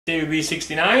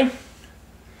B69,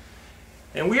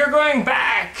 and we are going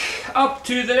back up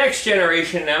to the next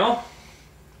generation now.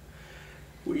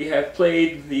 We have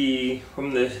played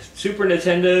from the Super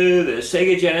Nintendo, the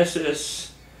Sega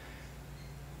Genesis,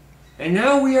 and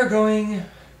now we are going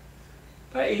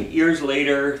about 8 years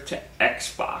later to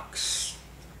Xbox.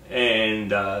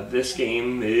 And this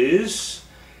game is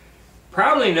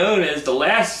probably known as the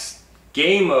last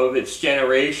game of its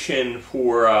generation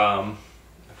for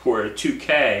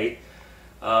 2K.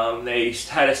 They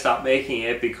had to stop making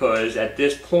it because at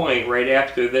this point, right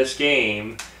after this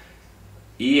game,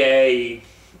 EA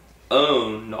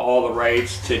owned all the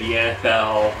rights to the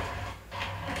NFL,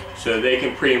 so they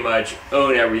can pretty much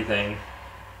own everything.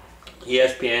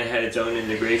 ESPN had its own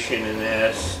integration in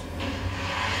this,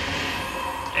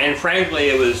 and frankly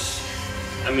it was,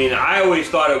 I always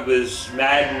thought it was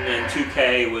Madden and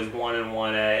 2K was 1 and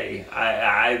 1A.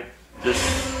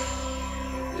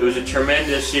 It was a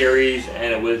tremendous series,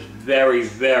 and it was very,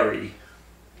 very,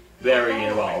 very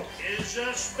involved. It's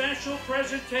a special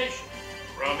presentation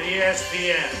from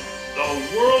ESPN,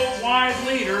 the worldwide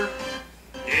leader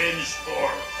in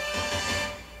sports.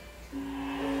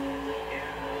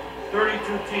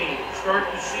 32 teams start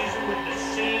the season with the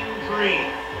same dream: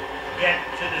 get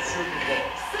to the Super Bowl.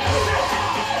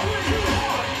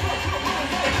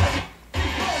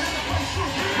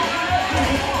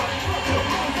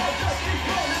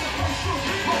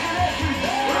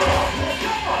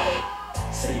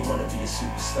 Say you wanna be a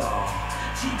superstar.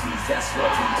 GBs, that's what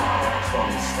we are. From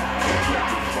the style, you can't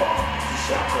get far. You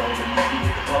shot call and you can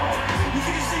hit the ball. You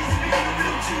think it's easy to be on the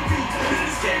real TV. But in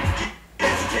this game, you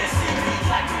can't see me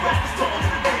like the rap's going to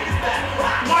the greatest battle.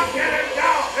 Look at it go!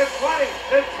 It's 20,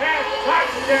 it's 10,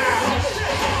 touchdown!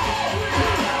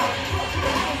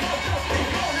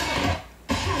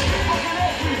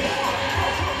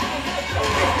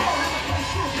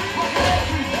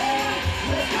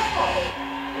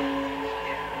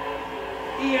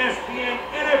 ESPN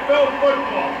NFL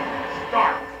football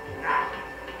start now.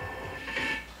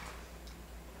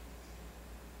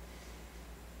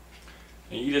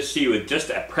 And you just see with just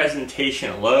that presentation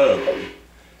alone,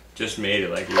 just made it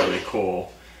like really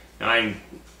cool. Now I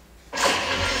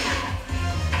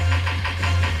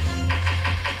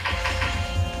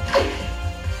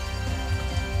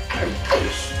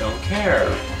just don't care.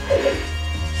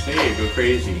 See it go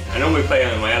crazy. I normally play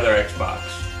on my other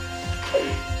Xbox.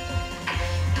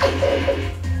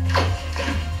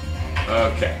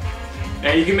 Okay.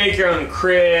 Now you can make your own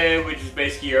crib, which is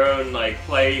basically your own like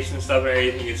place and stuff and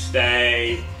everything. You can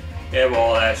stay. You have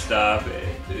all that stuff.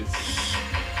 It's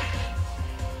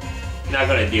not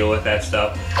going to deal with that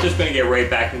stuff. Just going to get right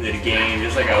back into the game,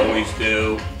 just like I always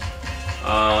do.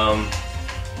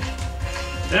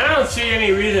 And I don't see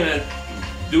any reason to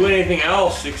do anything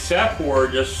else except for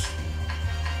just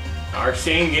our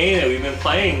same game that we've been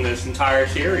playing this entire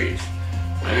series.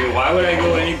 Why would I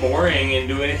go any boring and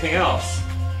do anything else?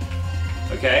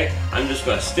 Okay, I'm just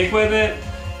going to stick with it,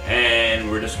 and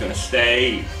we're just going to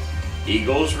stay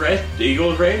Eagles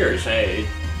Raiders. Hey,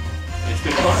 it's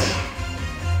been fun.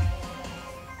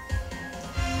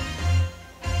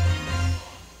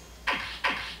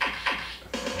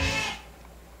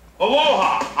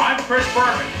 Aloha, I'm Chris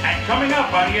Berman, and coming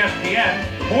up on ESPN,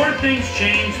 the more things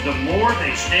change, the more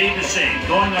they stay the same.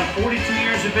 Going on 42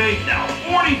 years of age now,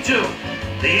 42!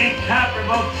 The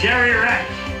incomparable Jerry Rex,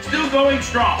 still going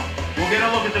strong. We'll get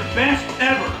a look at the best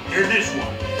ever in this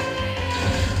one.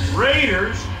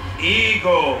 Raiders,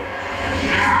 Eagles,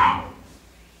 now!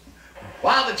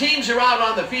 While the teams are out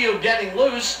on the field getting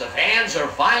loose, the fans are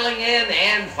filing in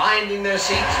and finding their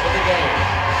seats for the game.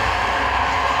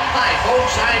 Hi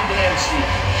folks, I'm Dan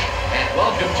Stevens, and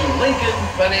welcome to Lincoln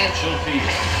Financial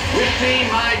Field. With me,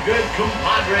 my good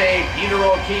compadre, Peter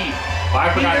O'Keefe. Well,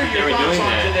 I forgot that they were doing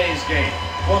that. Today's game.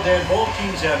 Well, Dan, both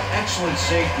teams have excellent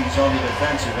safeties on the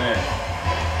defensive end.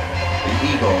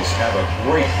 The Eagles have a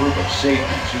great group of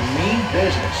safeties who mean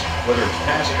business, whether it's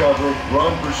pass coverage,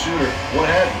 run pursuit, or what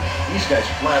have you. These guys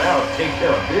flat out take care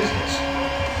of business.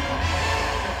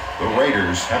 The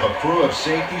Raiders have a crew of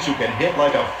safeties who can hit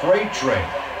like a freight train.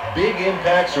 Big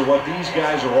impacts are what these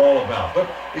guys are all about, but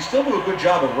they still do a good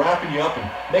job of wrapping you up and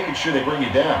making sure they bring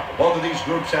you down. Both of these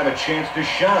groups have a chance to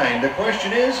shine. The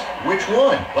question is, which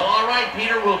one? Well, all right,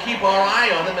 Peter, we'll keep our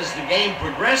eye on them as the game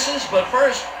progresses, but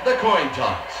first, the coin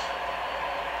toss.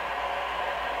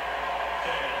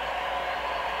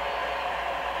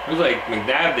 It was like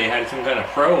McNabb, they had some kind of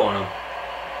pro on him.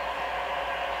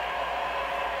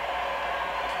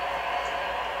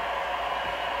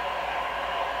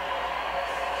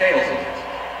 Tails.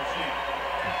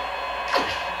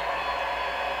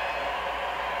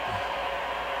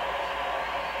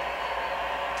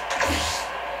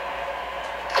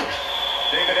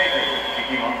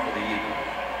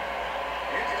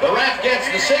 The ref gets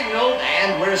the signal,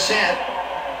 and we're set.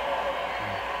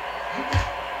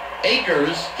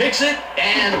 Akers kicks it,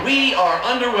 and we are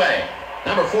underway.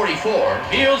 Number 44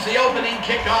 fields the opening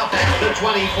kickoff at the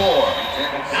 24.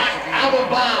 Knocked out of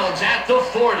bounds at the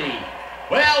 40.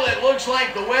 Well, it looks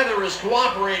like the weather is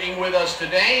cooperating with us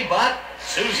today, but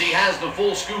Susie has the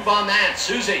full scoop on that.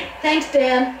 Susie. Thanks,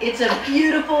 Dan. It's a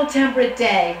beautiful, temperate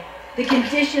day. The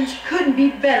conditions couldn't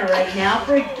be better right now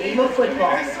for a game of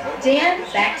football. Dan,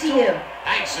 back to you.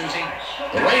 Thanks, Susie.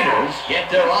 The Raiders get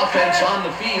their offense on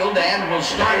the field and will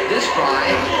start this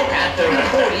drive at their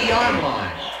 40-yard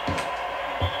line.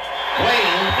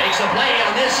 Wayne makes a play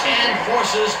on this and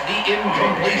forces the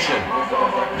incompletion.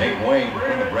 Nate Wayne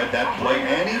couldn't have read that play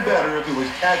any better if it was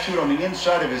tattooed on the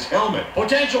inside of his helmet.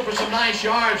 Potential for some nice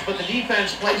yards, but the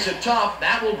defense plays it tough.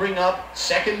 That will bring up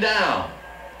second down.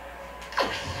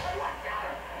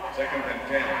 Second and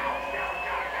 10.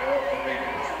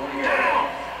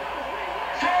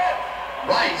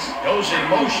 Rice goes in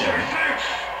motion.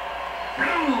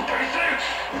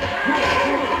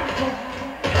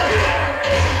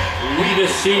 We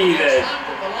just see that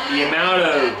the amount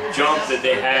of jump that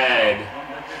they had,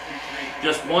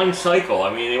 just one cycle.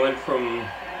 I mean, they went from,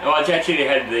 well, it's actually they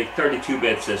had the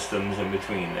 32-bit systems in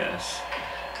between this,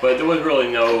 but there was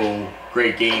really no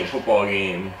great football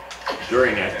game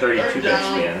during that 32-bit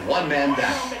span. One man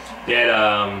down. They had,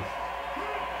 I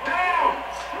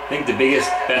think the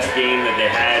best game that they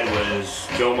had was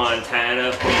Joe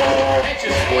Montana football,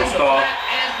 sports talk,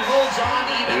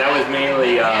 and that was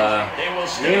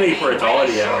mainly for its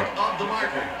audio.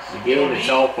 The game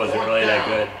itself wasn't really that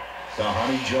good.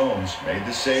 Dahani Jones made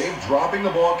the save, dropping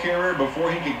the ball carrier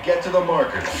before he could get to the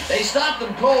marker. They stopped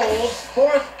them cold.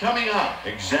 Fourth coming up.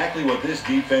 Exactly what this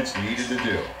defense needed to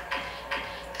do.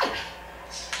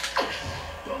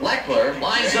 Leckler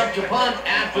lines up to punt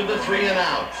after the 3 and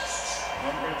out.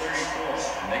 Number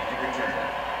 34, make the return.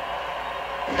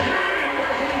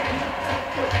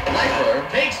 Leckler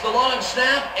takes the long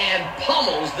snap and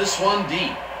pummels this one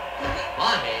deep.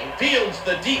 Mahe fields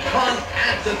the deep punt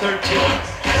at the 13.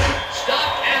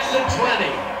 Stopped at the 20.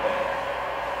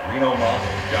 Reno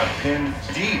Mahe got pinned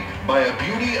deep by a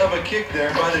beauty of a kick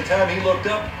there. By the time he looked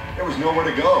up, there was nowhere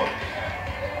to go.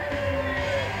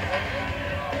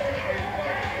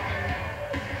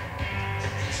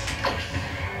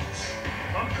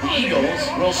 The Eagles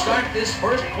will start this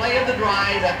first play of the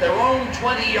drive at their own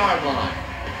 20-yard line.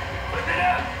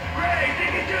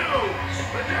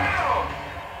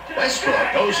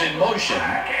 Westbrook goes in motion.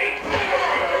 Down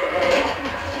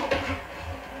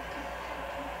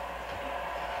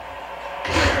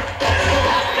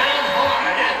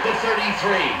hard at the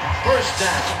 33. First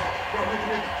down.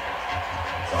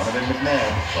 Donovan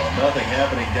McNabb saw nothing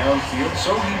happening downfield,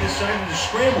 so he decided to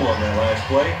scramble on that last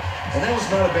play. And that was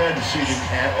not a bad decision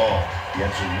at all. He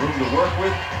had some room to work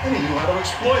with, and he knew how to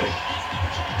exploit it.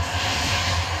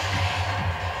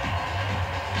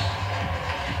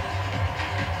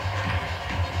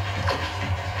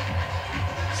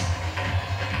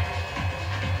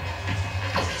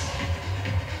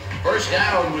 First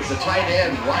down with the tight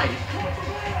end right.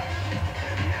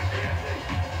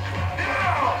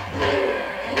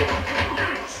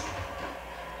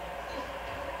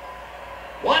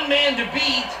 One man to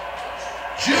beat.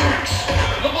 Jukes.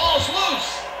 The ball's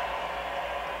loose.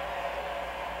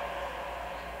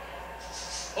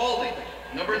 Holding.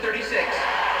 Number 36.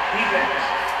 Defense.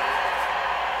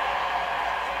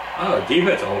 Oh,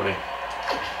 defense holding. I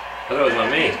thought it was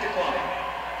on me.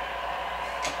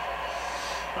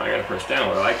 I got a first down.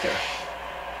 What do I care?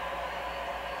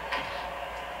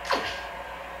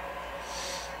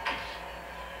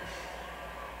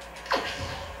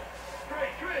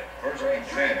 First and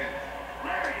 10.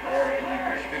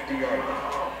 50-yard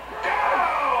line.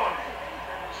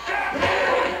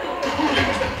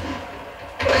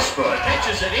 Westbrook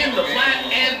pitches it in the flat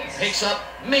and picks up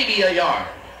maybe a yard.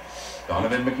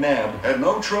 Donovan McNabb had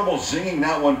no trouble zinging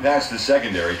that one past the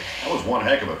secondary. That was one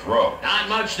heck of a throw. Not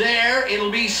much there.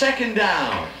 It'll be second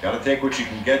down. Got to take what you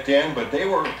can get, Dan, but they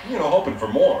were, hoping for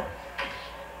more.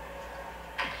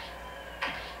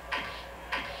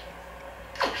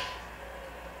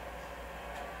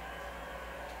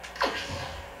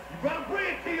 You better bring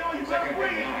it, Theo. You better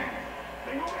bring it.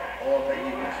 All the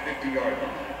Eagles 50-yard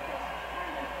line.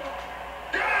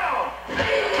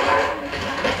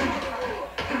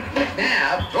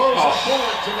 McNabb throws a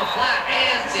bullet to the flat,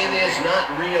 and it is not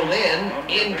reeled in.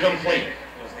 Incomplete.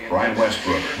 Brian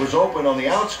Westbrook was open on the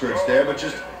outskirts there, but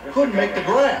just couldn't make the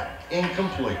grab.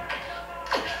 Incomplete.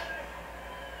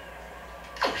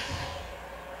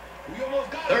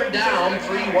 Third down,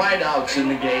 3 wideouts in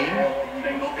the game.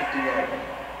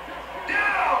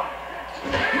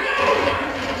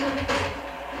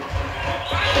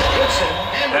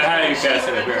 How do you pass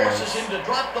receiver and interference? forces him to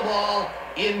drop the ball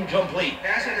incomplete.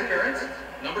 Pass interference,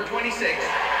 number 26, defense.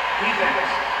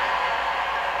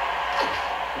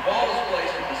 The ball is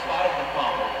placed at the spot of the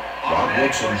foul. Rob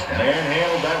Woodson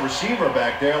manhandled that receiver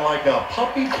back there like a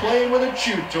puppy playing with a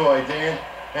chew toy, Dan.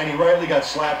 And he rightly got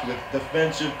slapped with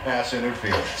defensive pass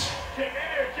interference.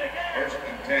 First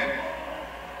and 10.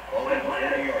 Ball at the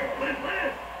 40-yard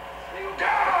line.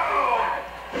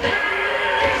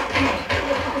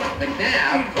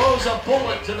 McNabb throws a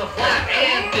bullet to the flat,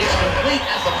 and it's complete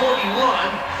at the 41,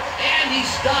 and he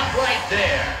stopped right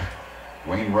there.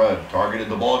 Wayne Rudd targeted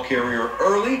the ball carrier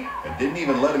early and didn't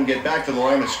even let him get back to the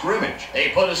line of scrimmage. They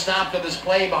put a stop to this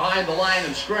play behind the line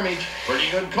of scrimmage. Pretty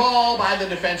good call by the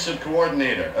defensive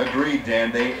coordinator. Agreed,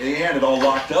 Dan. They had it all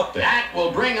locked up there. That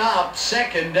will bring up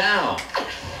second down.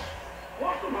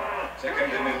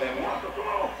 Second and 11. Ball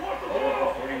at the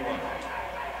 41.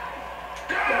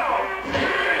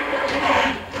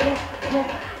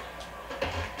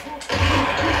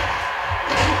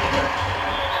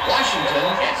 Washington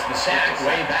gets the sack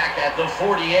way back at the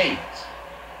 48.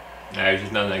 There's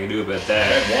just nothing I can do about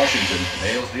that. And Washington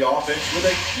nails the offense with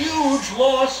a huge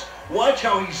loss. Watch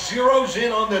how he zeroes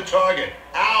in on the target.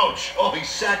 Ouch! Oh, he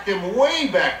sacked him way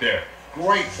back there.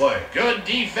 Great play. Good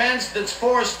defense that's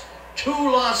forced 2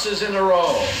 losses in a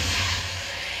row.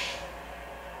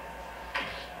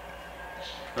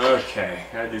 Okay,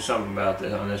 gotta do something about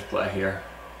this on this play here.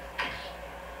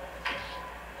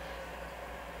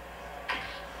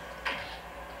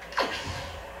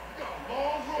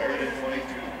 Third and 22.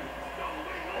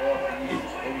 Ball at the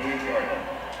 48-yard line.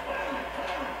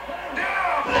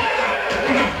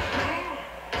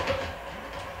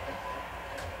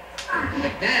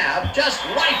 McNabb just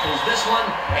rifles this one,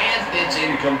 and it's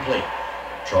incomplete.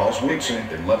 Charles Woodson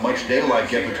didn't let much daylight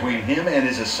get between him and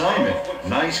his assignment.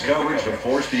 Nice coverage to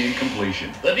force the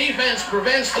incompletion. The defense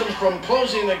prevents them from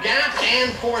closing the gap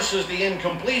and forces the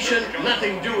incompletion.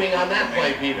 Nothing doing on that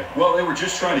play, Peter. Well, they were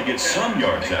just trying to get some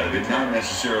yards out of it, not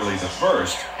necessarily the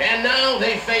first. And now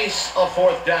they face a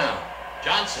 4th down.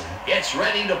 Johnson gets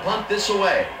ready to punt this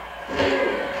away.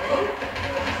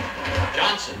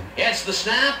 Johnson gets the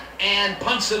snap and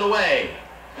punts it away.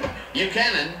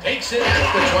 Buchanan takes it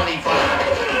at the 25.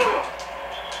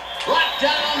 Brought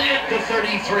down at the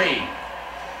 33.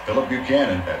 Philip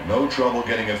Buchanan had no trouble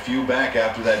getting a few back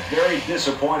after that very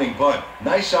disappointing punt.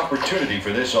 Nice opportunity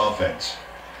for this offense.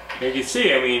 You can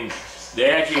see, I mean, they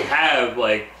actually have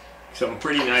like some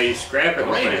pretty nice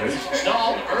graphical Raiders things.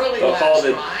 stalled early They'll call last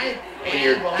it drive. when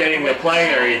you're getting the play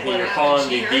and everything, you're calling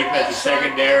the defensive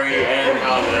secondary and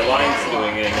how the line's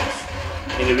doing it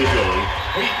individually.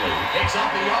 Wheatley picks up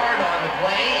a yard on the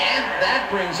play, and that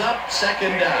brings up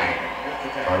second down.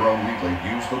 Tyrone Wheatley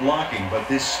used the blocking, but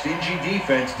this stingy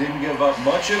defense didn't give up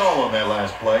much at all on that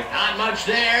last play. Not much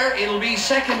there. It'll be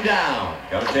second down.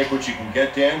 Got to take what you can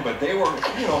get, Dan, but they were,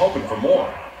 hoping for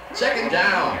more. Second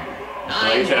down.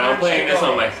 Like I said, I'm playing this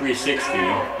on my 360.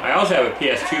 I also have a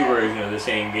PS2 version of the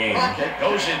same game. Rocket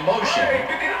goes in motion.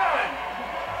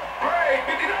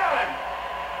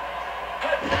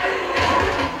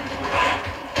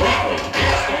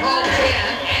 Gets the ball 10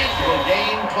 and will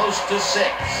gain close to 6.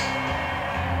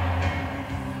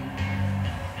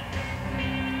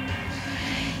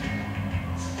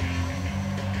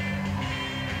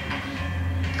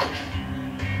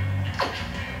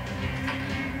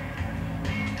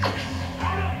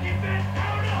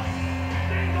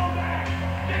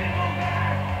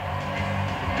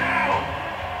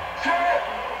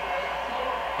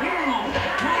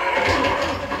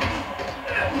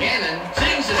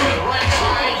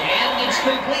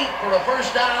 For a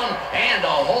first down and a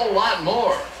whole lot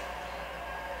more.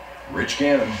 Rich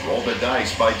Gannon rolled the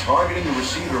dice by targeting the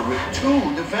receiver with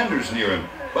 2 defenders near him.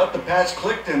 But the pass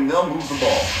clicked and they'll move the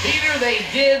ball. Peter, they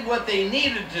did what they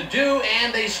needed to do,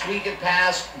 and they squeak it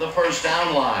past the first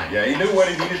down line. Yeah, he knew what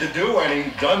he needed to do, and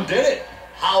he done did it.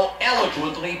 How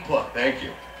eloquently put. Thank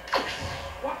you.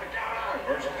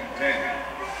 First and 10.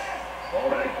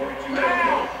 Ball at the 42-yard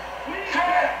line.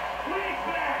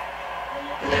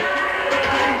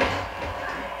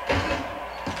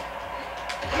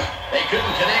 They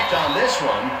couldn't connect on this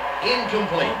one.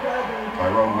 Incomplete.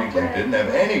 Tyrone Wheatley didn't have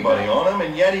anybody on him,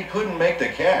 and yet he couldn't make the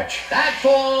catch. That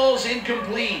falls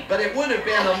incomplete, but it would have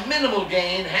been a minimal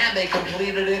gain had they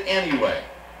completed it anyway.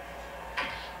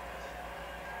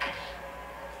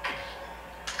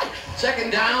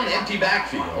 Second down, empty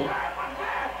backfield.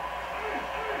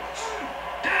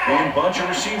 One bunch of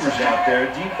receivers out there.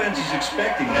 Defense is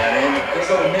expecting that, and they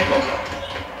go to nickel.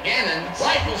 Gannon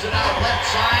rifles it out left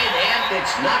side, and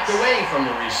it's knocked away from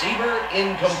the receiver,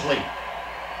 incomplete.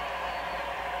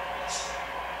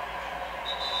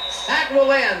 That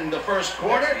will end the first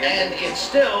quarter, and it's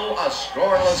still a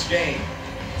scoreless game.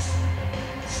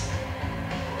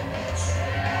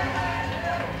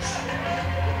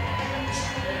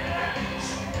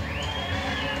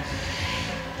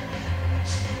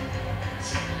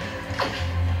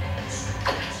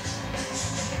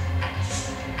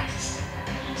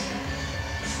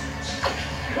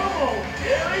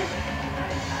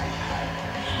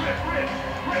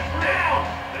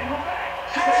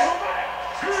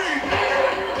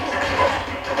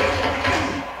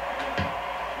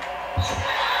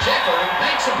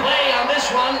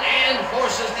 One and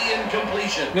forces the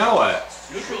incompletion. Now what?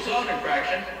 Neutral zone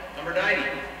infraction, number 90.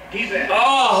 Defense.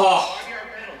 Oh! 5-yard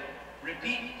penalty.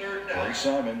 Repeat third down. Corey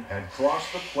Simon had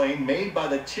crossed the plane made by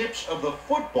the tips of the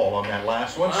football on that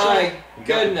last one. My he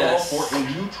got the call goodness. for a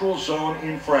neutral zone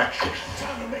infraction.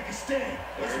 Time to make a stand.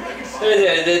 Let's make a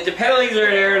stand. The penalties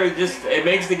are there to just, it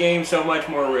makes the game so much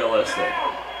more realistic.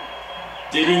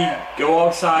 Did he go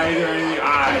offside or anything?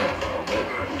 I don't know.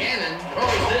 But Gannon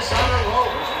throws this on a rope,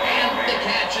 and the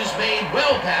catch is made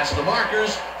well past the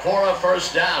markers for a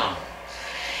first down.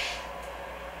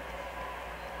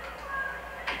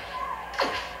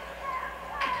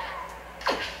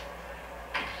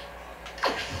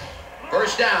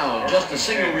 First down, just a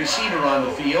single receiver on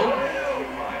the field.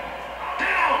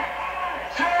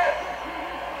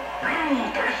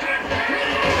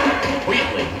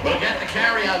 Wheatley will get the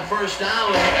carry on first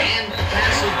down and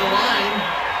passes the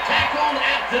line. Tackled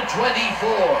at the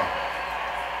 24.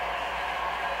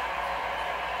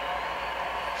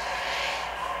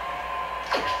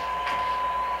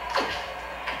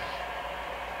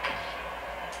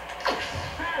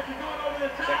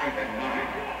 Second and 9.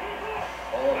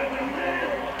 All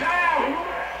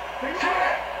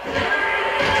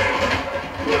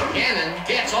Gannon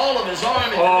gets all of his arm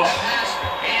into that pass,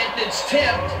 and it's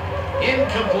tipped.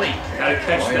 Incomplete. gotta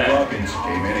catch Ryan that. Dawkins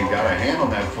came in and got a hand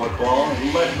on that football, and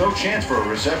he left no chance for a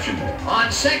reception there.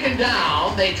 On second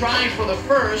down, they try for the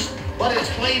first, but it's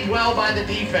played well by the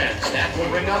defense. That will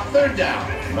bring up third down.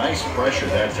 Nice pressure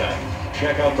that time.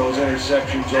 Check out those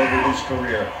interceptions over his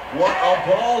career. What a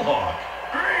ball hawk.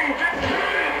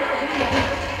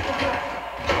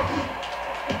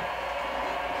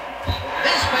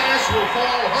 This pass will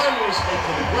fall harmlessly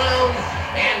to the ground,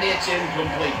 and it's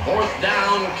incomplete. Fourth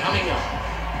down coming up.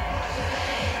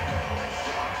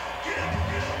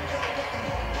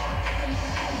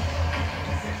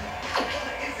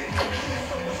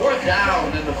 Fourth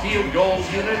down, and the field goal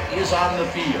unit is on the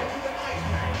field.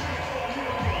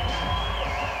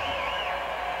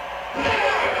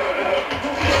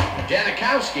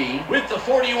 Janikowski with the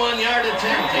 41-yard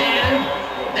attempt,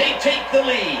 and they take the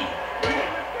lead.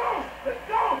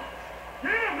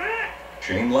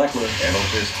 Shane Leckler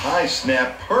handles this high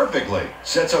snap perfectly.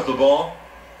 Sets up the ball.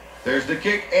 There's the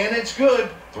kick, and it's good.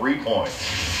 3 points.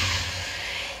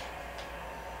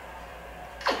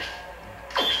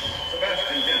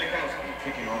 Sebastian Janikowski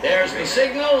kicking off. There's the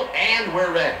signal, and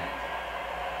we're ready.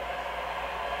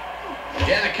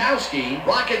 Janikowski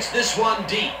rockets this one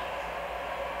deep.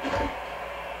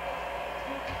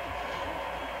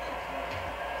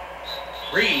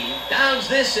 Reed downs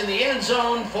this in the end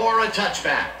zone for a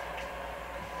touchback.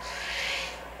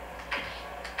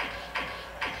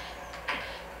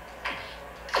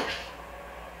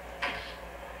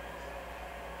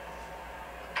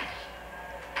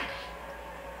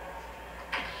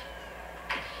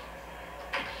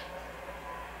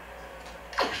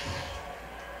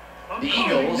 The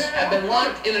Eagles have been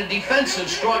locked in a defensive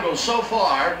struggle so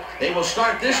far. They will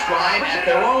start this drive at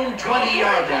their own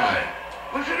 20-yard line.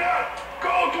 Listen up. Go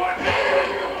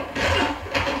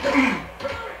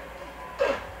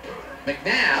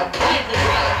McNabb rifles it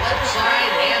out left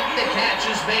side, and the catch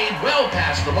is made well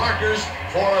past the markers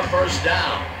for a first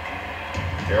down.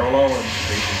 Darrell Owens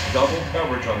faces double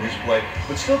coverage on this play,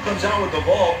 but still comes out with the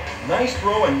ball. Nice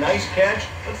throw and nice catch.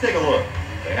 Let's take a look.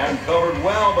 They had him covered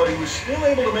well, but he was still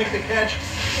able to make the catch.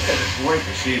 That's a great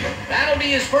receiver. That'll be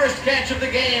his first catch of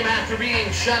the game after being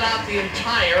shut out the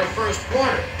entire first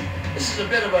quarter. This is a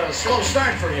bit of a slow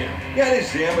start for him. Yeah, it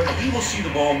is, Dan, but he will see the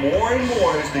ball more and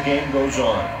more as the game goes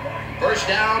on. First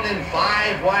down, and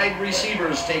 5 wide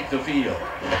receivers take the field.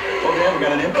 Oh, Dan, we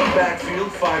got an empty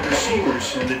backfield, 5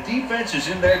 receivers, and the defense is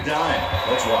in their dime.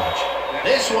 Let's watch.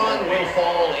 This one will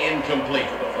fall incomplete.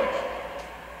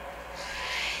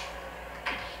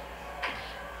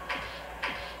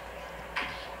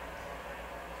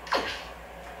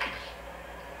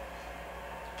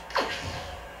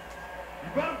 You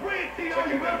better bring it, Theo.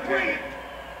 You better bring it.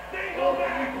 Ball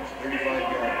by Eagles,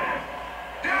 35-yard line.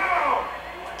 Down.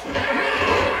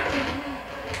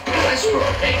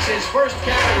 Westbrook takes his first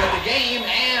carry of the game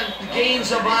and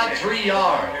gains about 3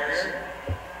 yards.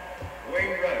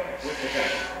 Wayne Rudd with the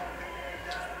tackle.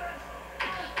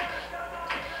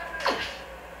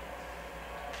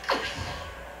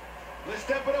 Let's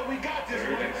step it up. We got this.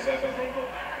 3rd and 7.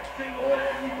 All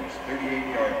Eagles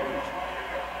 38-yard line.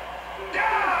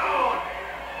 Down!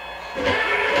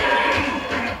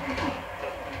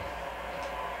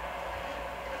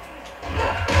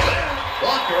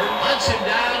 Walker hunts him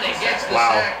down and gets the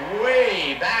sack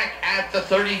way back at the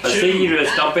 32. I see he was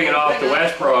dumping it off to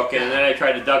Westbrook, and then I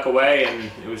tried to duck away,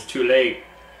 and it was too late.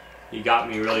 He got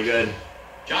me really good.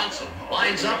 Johnson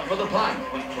lines up for the punt.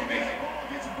 Punt formation.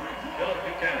 Philip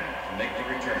Buchanan to make the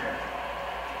return.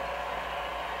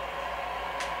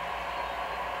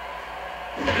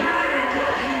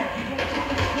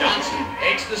 Johnson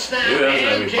takes the snap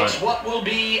and kicks what will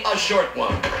be a short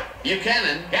one.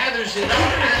 Buchanan gathers it up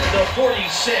at the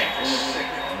 46.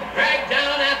 Dragged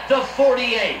down at the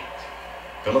 48.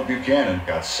 Philip Buchanan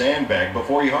got sandbagged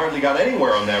before he hardly got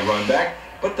anywhere on that run back,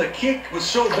 but the kick was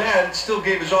so bad it still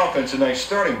gave his offense a nice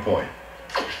starting point.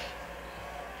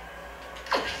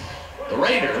 The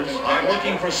Raiders are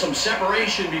looking for some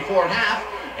separation before half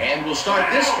and will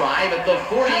start this drive at the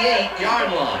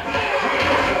 48-yard line.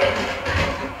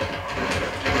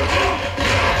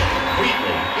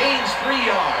 Wheatley gains 3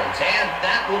 yards, and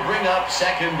that will bring up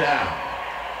 2nd down.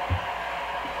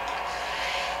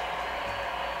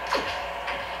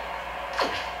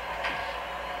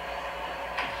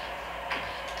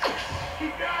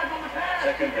 Keep guys on the pass.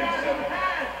 2nd and 7.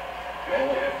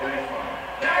 All at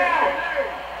 35. Down!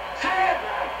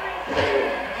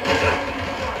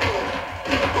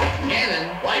 Gannon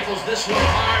rifles this one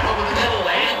hard over the middle,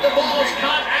 and the ball's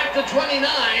caught at the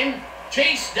 29,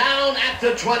 chased down at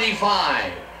the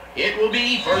 25. It will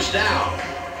be 1st down.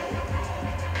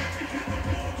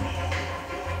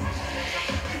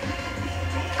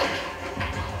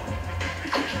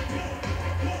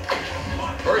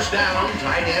 First down,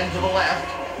 tight end to the left.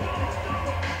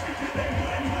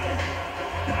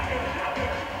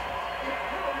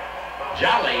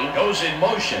 Jolly goes in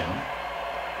motion.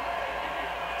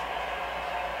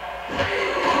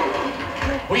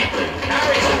 Wheatley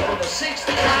carries it for the 6th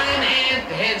time and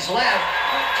heads left.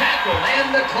 Tackle,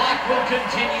 and the clock will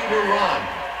continue to run.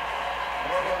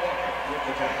 Marvin Walker with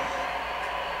the tackle.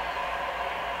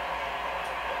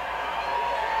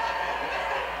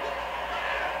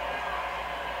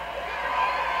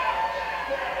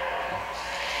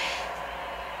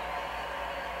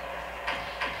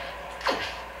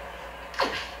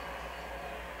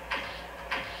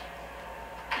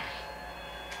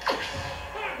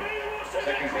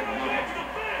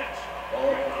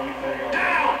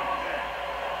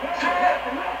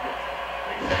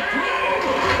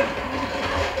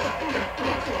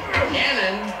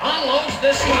 Gannon unloads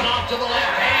this one off to the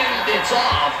left, and it's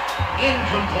off.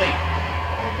 Incomplete.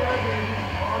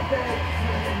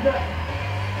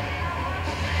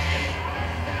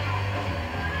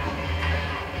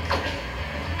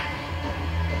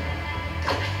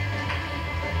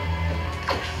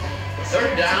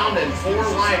 Third down and 4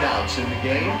 wideouts in the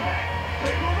game.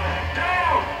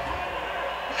 Down!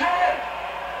 Set!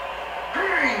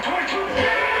 Green, 22.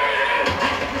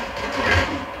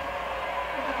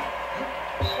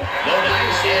 No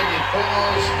dice, and it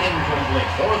falls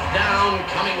incomplete. 4th down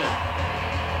coming up.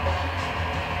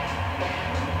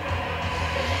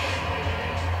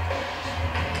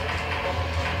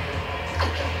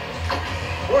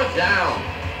 Fourth down,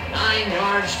 9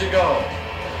 yards to go.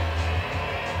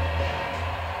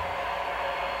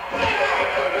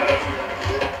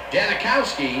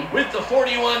 Janikowski with the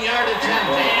 41-yard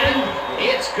attempt, and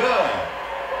it's good.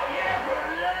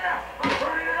 I'm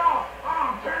turning it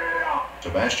off.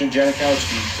 Sebastian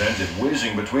Janikowski sends it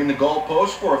whizzing between the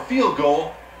goalposts for a field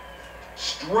goal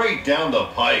straight down the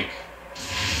pike.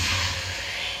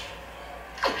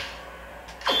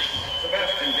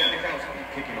 Sebastian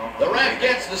Janikowski kicking off. The ref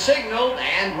gets the signal,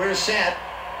 and we're set.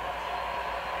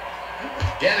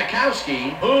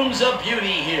 Janikowski booms a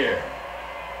beauty here.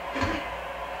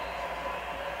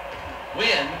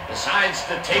 Wynn decides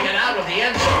to take it out of the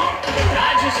end zone.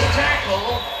 Dodges a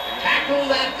tackle.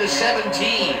 Tackled at the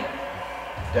 17.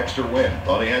 Dexter Wynn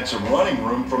thought he had some running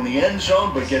room from the end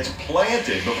zone, but gets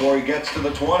planted before he gets to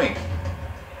the 20.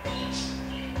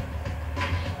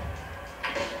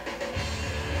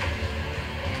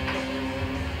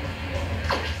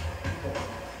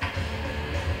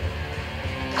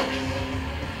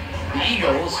 The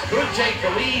Eagles could take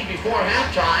the lead before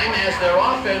halftime as their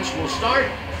offense will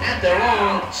start at their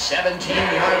own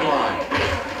 17-yard line.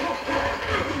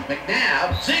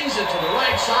 McNabb zings it to the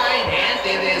right side, and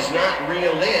it is not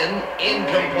reeled in.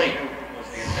 Incomplete.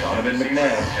 Donovan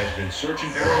McNabb has been searching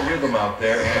for a rhythm out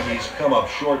there, and he's come up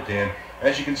short, Dan.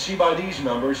 As you can see by these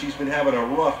numbers, he's been having a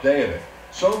rough day of it.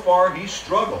 So far, he's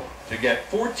struggled to get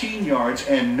 14 yards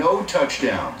and no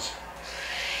touchdowns.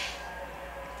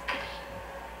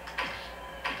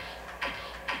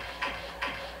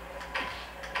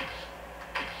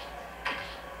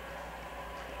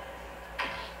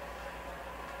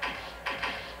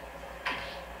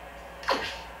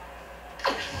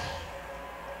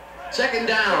 Second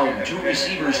down, two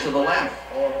receivers to the left.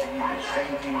 Falls in right side.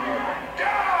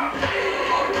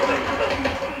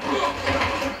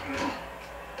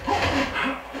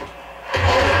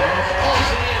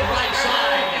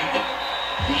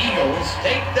 The Eagles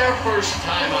take their first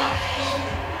time out.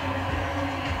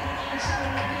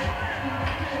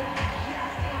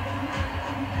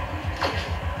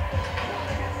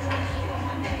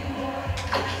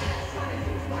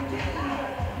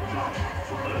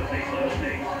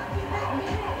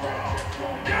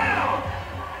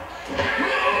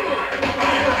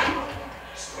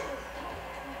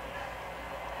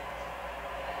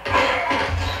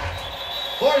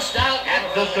 Forced out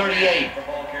at the 38.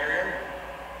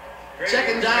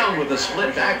 Second down with a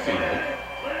split backfield.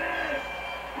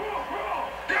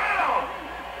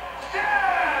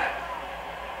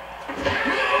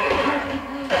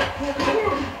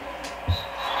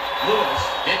 Lewis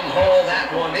didn't haul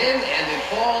that one in, and it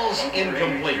falls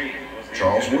incomplete.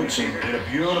 Charles Woodson did a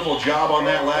beautiful job on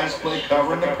that last play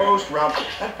covering the post route.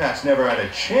 That pass never had a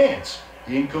chance.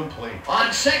 Incomplete.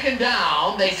 On second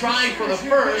down, they tried for the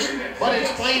first, but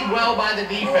it's played well by the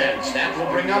defense. That will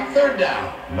bring up third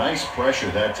down. Nice pressure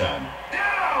that time.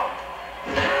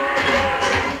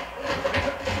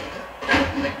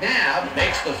 McNabb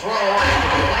makes the throw after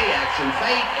the play-action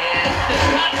fake, and it's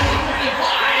not to the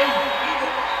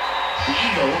 35. The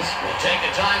Eagles will take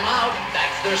a timeout.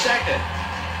 That's their second.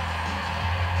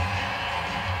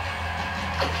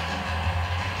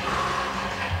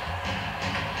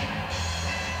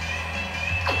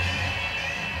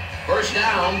 First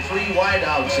down, three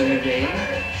wideouts in the game.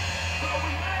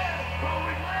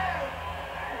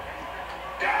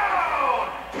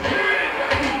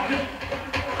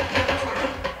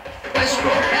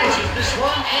 Westbrook catches this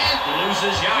one and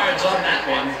loses yards on that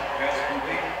one. Pass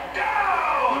complete.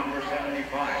 Down. Number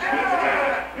 75.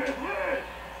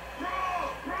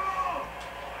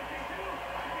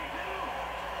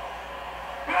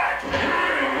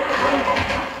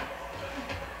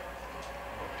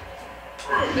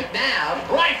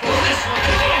 McNabb rifles this one to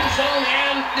the end zone,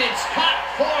 and it's caught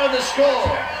for the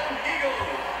score.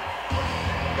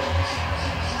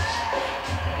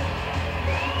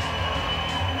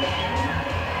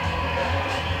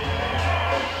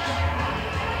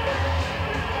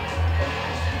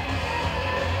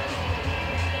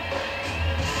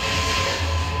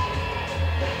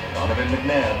 Donovan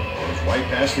McNabb goes right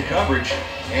past the coverage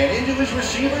and into his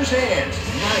receiver's hands.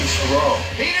 Nice throw.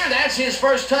 Peter, that's his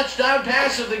first touchdown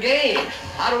pass of the game.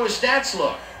 How do his stats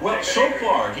look? Well, so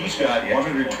far, he's got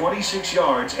 126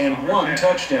 yards and one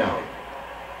touchdown.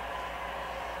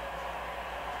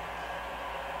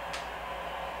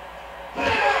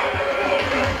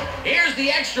 Here's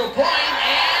the extra point,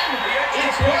 and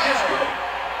it's good.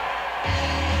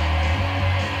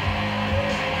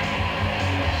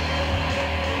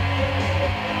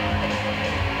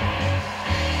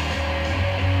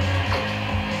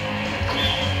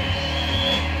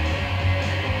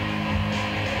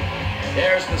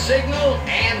 There's the signal,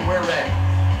 and we're ready.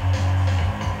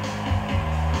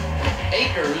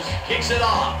 Akers kicks it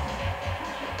off.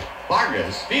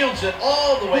 Vargas fields it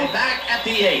all the way back at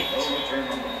the 8. No return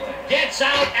on the play. Gets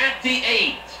out at the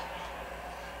 8.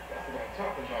 That's what I'm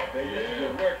talking about, baby. That's a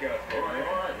good workout there, man.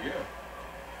 All right, yeah.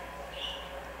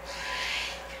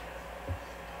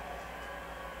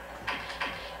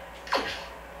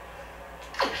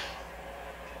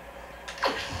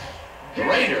 The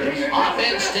Raiders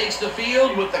offense takes the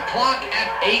field with the clock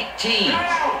at 18.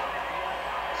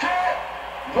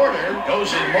 Porter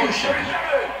goes in motion.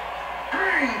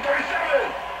 Green,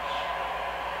 37.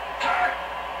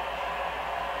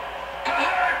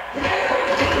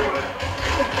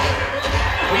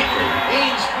 Wheatley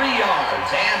gains 3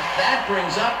 yards, and that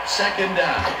brings up second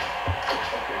down.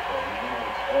 Okay, Paul, you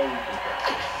know it's all we can try.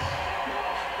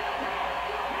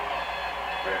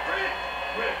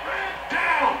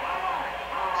 Down.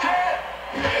 Set.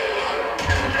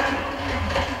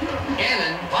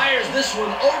 Gannon fires this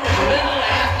one over the middle,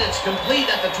 and it's complete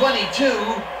at the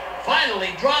 22. Finally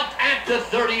dropped at the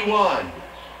 31.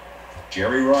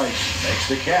 Jerry Rice makes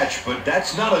the catch, but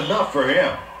that's not enough for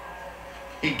him.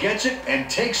 He gets it and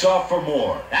takes off for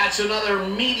more. That's another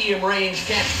medium-range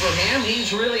catch for him.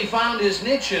 He's really found his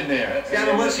niche in there. Yeah,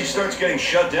 unless he starts getting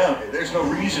shut down, there's no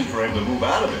reason for him to move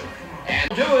out of it. And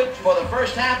do it for the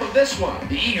first half of this one.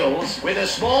 The Eagles with a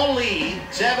small lead,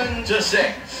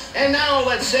 7-6. And now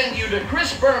let's send you to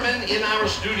Chris Berman in our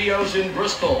studios in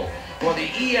Bristol for the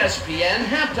ESPN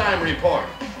halftime report.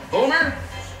 Boomer?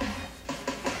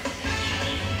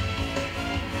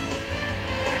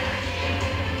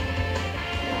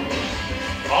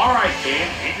 All right,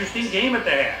 Dan, interesting game at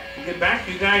the half. We'll get back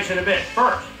to you guys in a bit.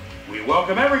 First, we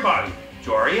welcome everybody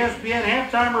to our ESPN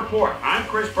halftime report. I'm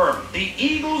Chris Berman. The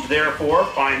Eagles, therefore,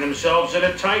 find themselves in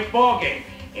a tight ball game.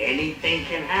 Anything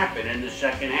can happen in the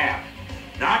second half.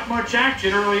 Not much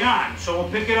action early on, so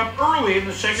we'll pick it up early in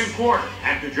the second quarter.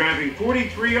 After driving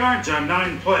 43 yards on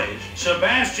 9 plays,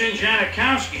 Sebastian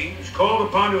Janikowski is called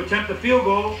upon to attempt the field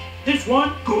goal. This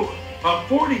one, good. A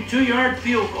 42-yard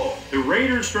field goal. The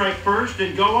Raiders strike first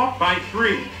and go up by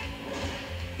 3.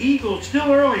 Eagles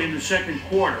still early in the second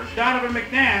quarter. Donovan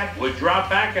McNabb would drop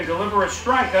back and deliver a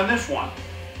strike on this one.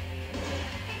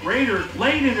 Raiders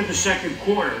late into the second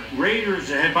quarter. Raiders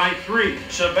ahead by 3.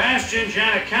 Sebastian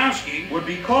Janikowski would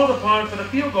be called upon for the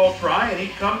field goal try, and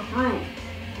he'd come through.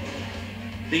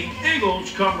 The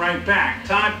Eagles come right back.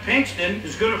 Todd Pinkston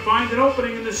is going to find an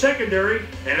opening in the secondary,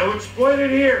 and he'll exploit it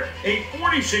here. A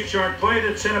 46-yard play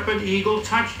that set up an Eagle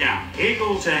touchdown.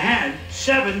 Eagles ahead,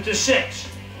 7-6.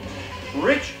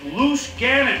 Rich Loose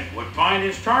Gannon would find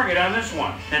his target on this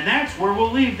one. And that's where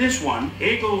we'll leave this one.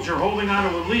 Eagles are holding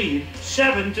on to a lead,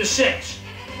 7-6.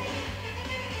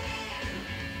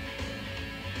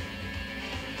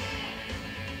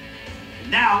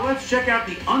 Now let's check out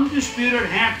the undisputed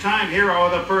halftime hero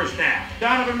of the first half.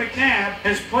 Donovan McNabb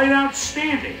has played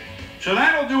outstanding. So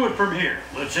that'll do it from here.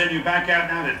 Let's send you back out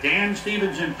now to Dan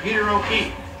Stevens and Peter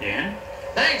O'Keefe. Dan?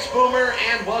 Thanks, Boomer,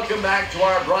 and welcome back to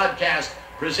our broadcast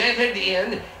presented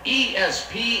in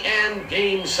ESPN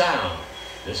Game Sound.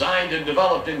 Designed and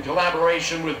developed in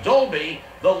collaboration with Dolby,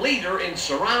 the leader in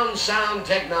surround sound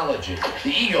technology.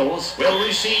 The Eagles will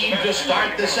receive to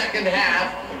start the second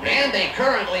half, and they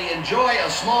currently enjoy a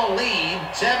small lead,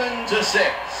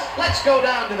 7-6. Let's go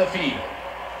down to the field.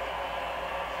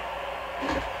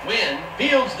 Wynn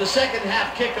fields the second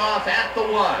half kickoff at the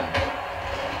 1.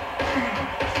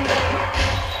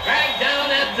 Dragged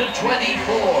down at the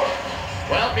 24.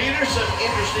 Well, Peter, some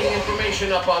interesting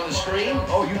information up on the screen.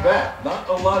 Oh, you bet. Not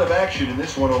a lot of action in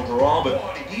this one overall,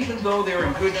 but even though they're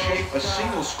in good shape, a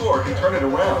single score can turn it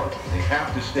around. They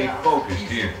have to stay focused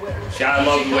here. Yeah, I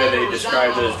love the way they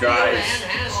describe those drives.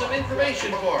 And has some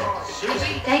information for us.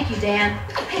 Susie? Thank you, Dan.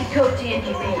 Head coach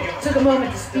Andy Reid took a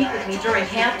moment to speak with me during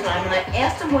halftime, and I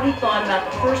asked him what he thought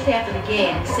about the first half of the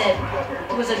game. He said,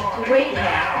 it was a great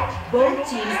half. Both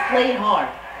teams played hard.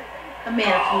 A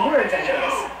man of few words, I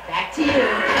guess. Back to you.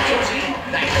 Susie,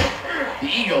 thank you.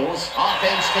 The Eagles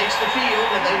offense takes the field,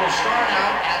 and they will start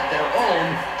out at their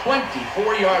own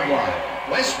 24-yard line.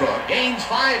 Westbrook gains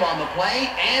 5 on the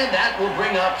play, and that will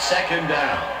bring up second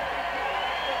down.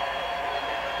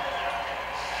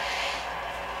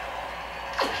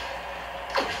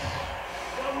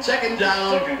 Second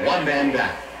down, 1 man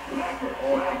back.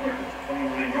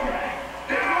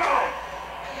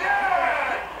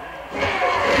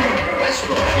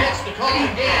 Westbrook gets the call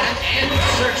again and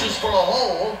searches for a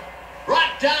hole.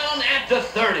 Brought down at the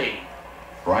 30.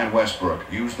 Brian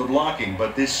Westbrook used the blocking,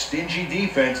 but this stingy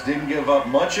defense didn't give up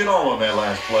much at all on that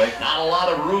last play. Not a lot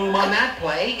of room on that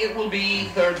play. It will be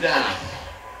third down.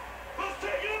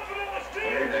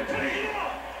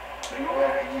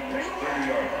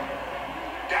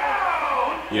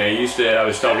 Yeah, I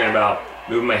was talking about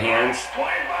moving my hands.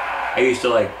 I used to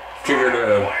like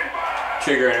trigger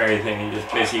and everything, and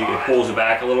just basically it pulls it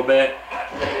back a little bit.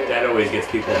 That always gets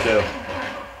people too.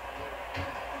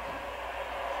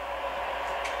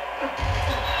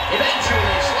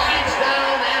 Eventually slides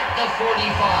down at the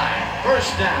 45.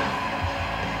 First down.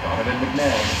 Donovan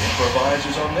McNabb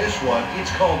improvises on this one.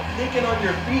 It's called thinking on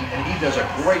your feet, and he does a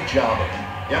great job of it.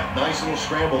 Yep, nice little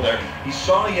scramble there. He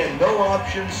saw he had no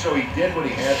options, so he did what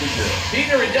he had to do.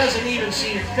 Peter, it doesn't even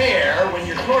seem fair when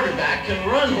your quarterback can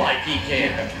run like he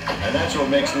can. And that's what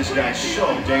makes this guy so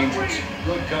dangerous.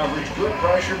 Good coverage, good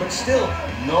pressure, but still,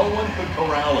 no one could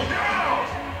corral him.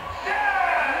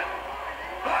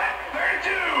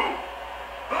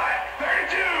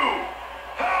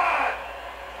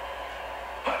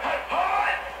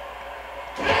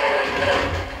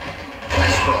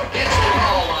 Westbrook gets the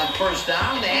call on first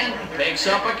down and picks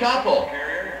up a couple.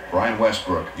 Brian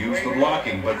Westbrook used the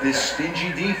blocking, but this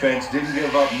stingy defense didn't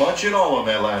give up much at all on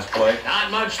that last play.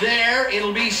 Not much there.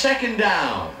 It'll be second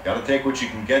down. Got to take what you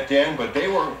can get, Dan, but they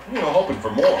were, hoping for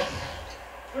more.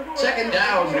 Second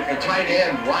down with the tight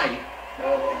end right.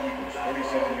 Ball to the Eagles,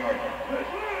 47-yard line.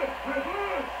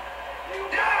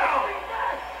 Down.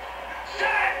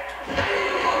 Set.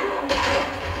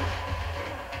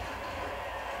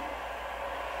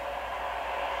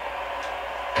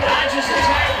 Dodges the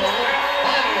tackle.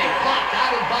 Finally popped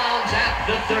out of bounds at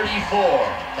the 34.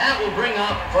 That will bring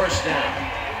up first down.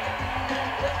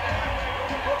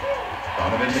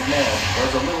 Donovan McNabb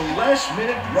does a little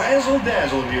last-minute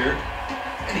razzle-dazzle here,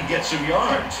 and he gets some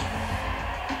yards.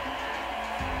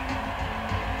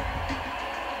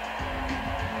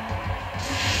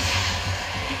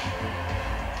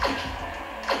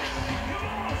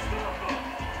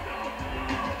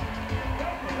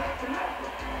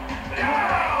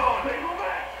 Down.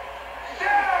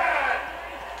 Set.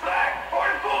 Black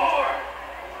 44.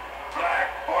 Black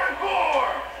 44.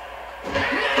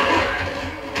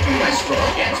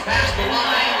 Westbrook gets past the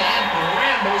line and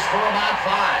rambles for about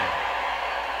 5.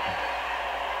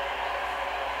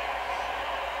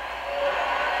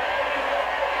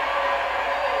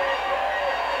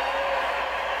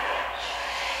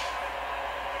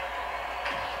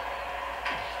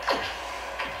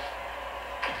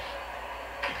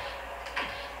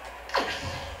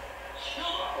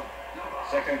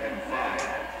 Second and 5.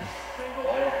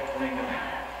 Ball to 29.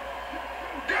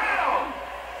 Down.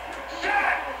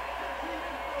 Set.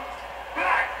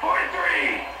 Black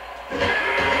 43.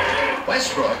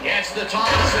 Westbrook gets the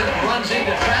toss and runs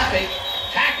into traffic.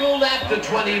 Tackled at the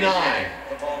 29.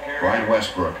 Football carrier. Brian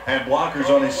Westbrook had blockers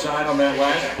on his side on that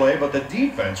last play, but the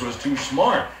defense was too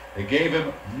smart. They gave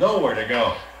him nowhere to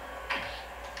go.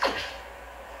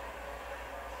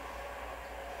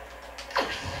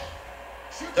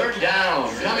 Third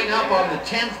down, coming up on the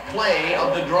 10th play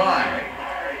of the drive.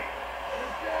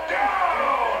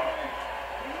 Down.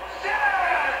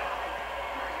 Set.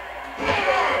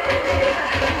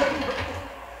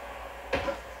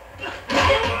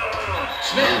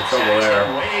 Smith trouble sacks there.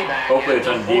 him way back Hopefully at it's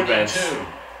the on defense. 42.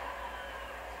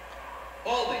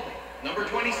 Holding, number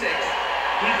 26, defense.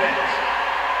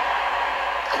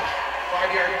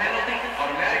 5-yard penalty,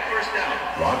 automatic first down.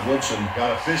 Rod Woodson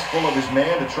got a fistful of his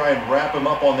man to try and wrap him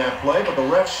up on that play, but the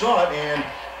ref saw it, and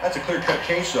that's a clear-cut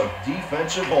case of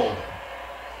defensive holding.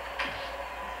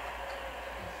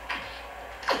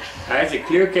 That's a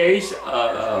clear case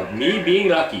of me being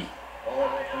lucky. Ball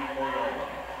to 24-yard line.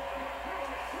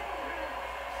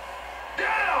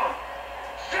 Down.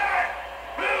 Set.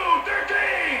 Blue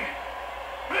 13.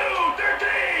 Blue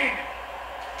 13.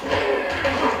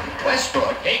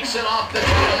 Westbrook takes it off the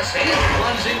cross and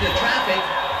runs into traffic.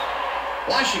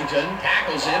 Washington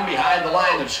tackles him behind the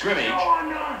line of scrimmage.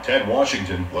 Ted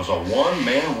Washington was a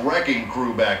one-man wrecking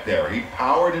crew back there. He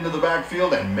powered into the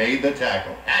backfield and made the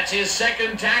tackle. That's his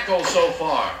second tackle so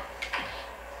far.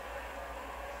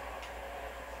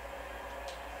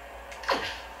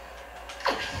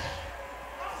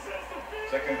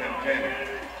 Second and 10.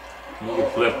 You can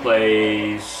flip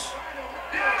plays.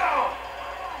 Down.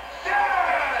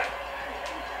 Set.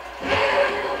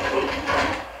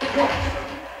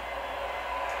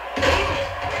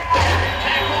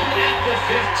 Tackled at the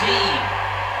 15.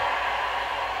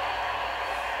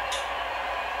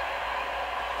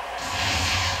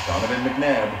 Donovan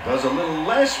McNabb does a little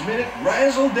last-minute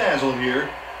razzle-dazzle here,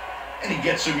 and he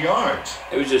gets some yards.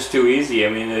 It was just too easy. I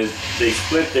mean, they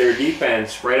split their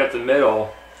defense right up the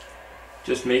middle,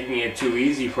 just making it too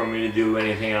easy for me to do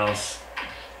anything else.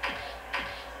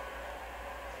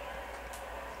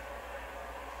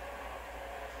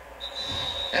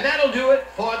 And that'll do it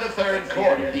for the third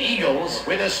quarter. The Eagles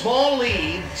with a small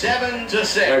lead,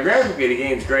 7-6. Now, graphically, the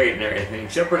game's great and everything,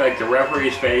 except for like the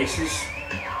referees' faces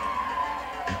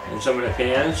and some of the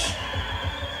fans.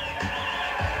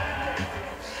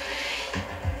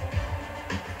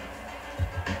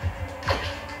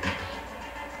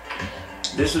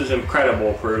 This is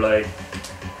incredible for like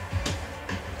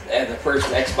the first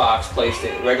Xbox,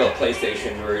 PlayStation, regular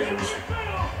PlayStation versions.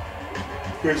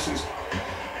 This is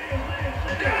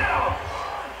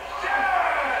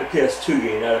a PS2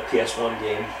 game, not a PS1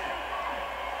 game.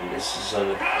 And this is on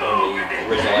the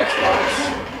original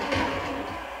Xbox.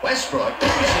 Westbrook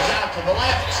pushes out to the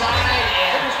left side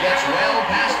and gets well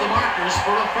past the markers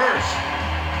for a first.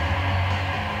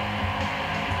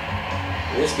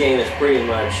 This game is pretty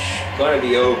much going to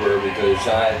be over because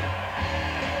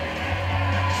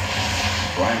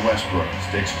Brian Westbrook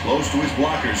sticks close to his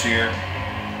blockers here,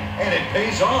 and it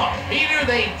pays off. Peter,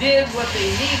 they did what they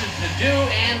needed to do,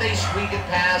 and they squeak it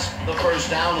past the first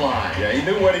down line. Yeah, he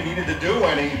knew what he needed to do,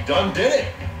 and he done did it.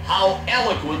 How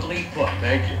eloquently put.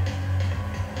 Thank you.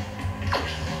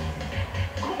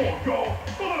 Come on, go.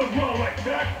 Don't let him run like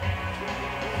that.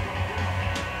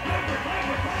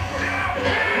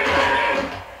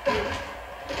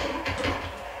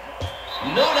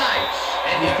 No dice.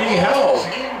 And He's it being falls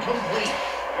held. incomplete.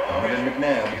 Donovan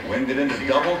McNabb winged it into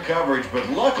double coverage, but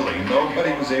luckily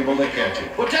nobody was able to catch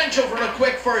it. Potential for a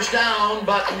quick first down,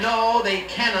 but no, they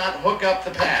cannot hook up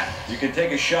the pass. You can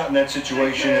take a shot in that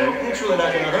situation, and it's really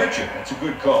not going to hurt you. That's a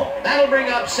good call. That'll bring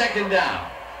up second down.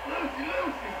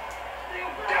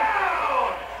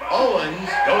 Down! Owens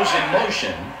goes in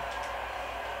motion.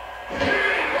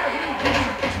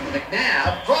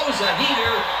 McNabb throws a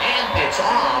heater, and it's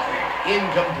off.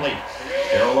 Incomplete.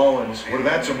 Darrell Owens would have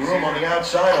had some room on the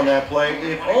outside on that play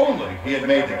if only he had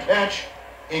made the catch.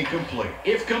 Incomplete.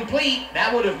 If complete,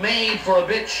 that would have made for a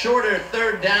bit shorter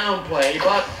third down play,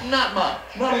 but not much.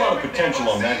 Not a lot of potential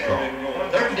on that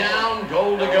call. Third down,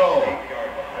 goal to go.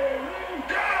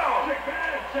 Down!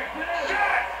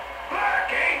 Set!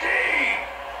 Black 18!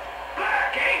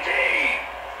 Black 18!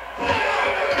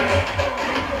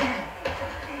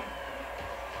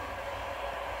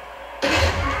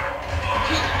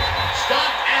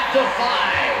 Stop at the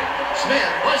 5.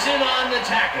 Smith was in on the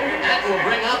tackle. That will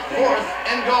bring up fourth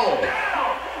and goal.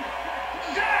 Down!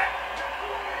 Set!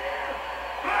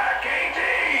 Black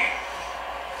 18!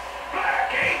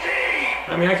 Black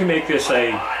 18! I mean, I can make this,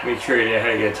 make sure you how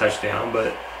to get a touchdown,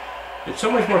 but it's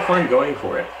so much more fun going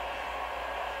for it.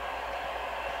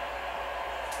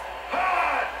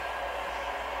 Hot!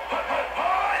 Hot, hot,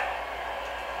 hot!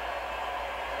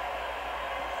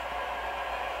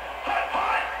 Hot,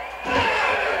 hot!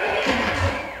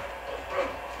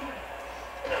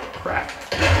 Crap.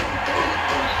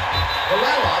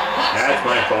 Varela punts That's it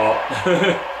my back. fault.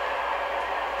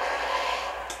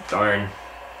 Darn.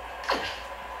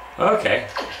 Okay.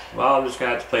 Well, I'm just going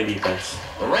to have to play defense.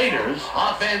 The Raiders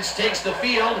offense takes the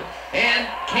field, and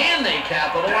can they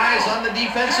capitalize on the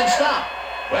defensive stop?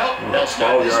 Well, they'll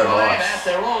start this 12-yard drive loss. at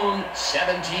their own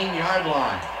 17-yard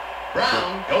line.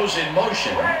 Brown goes in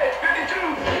motion. Red 52!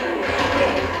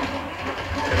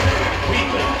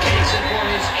 Wheatley takes it for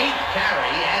his 8th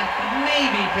carry and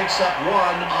maybe picks up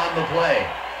one on the play.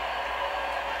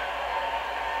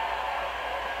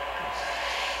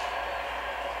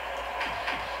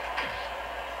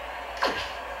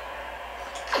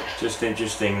 Just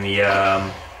interesting. The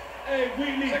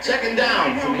Second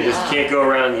down from you just behind. can't go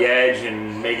around the edge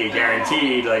and make it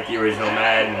guaranteed like the original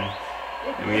Madden.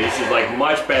 I mean, this is like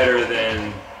much better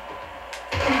than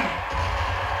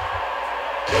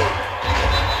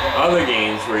other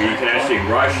games where you can actually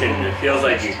rush and it feels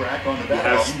like you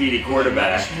have speedy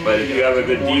quarterbacks. But if you have a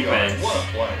good defense, What a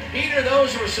play. Peter,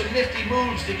 those were some nifty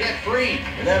moves to get free.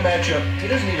 In that matchup, he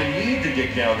doesn't even need to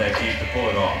dig down that deep to pull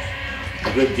it off.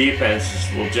 a good defense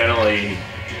will generally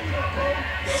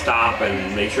stop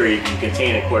and make sure you can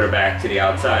contain a quarterback to the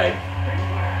outside.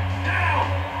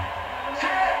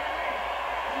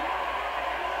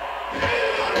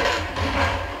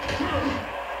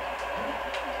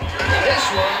 This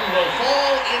one will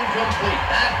fall incomplete.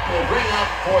 That will bring up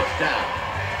fourth down.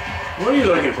 What are you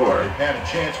looking for? Had a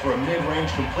chance for a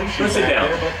mid-range completion Let's sit back down.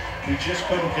 there, but he just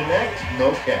couldn't connect.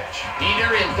 No catch.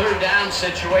 Peter, in third down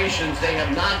situations, they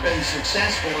have not been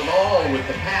successful at all with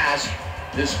the pass.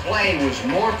 This play was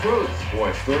more proof.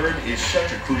 Boy, third is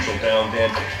such a crucial down, Dan.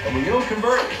 And when you don't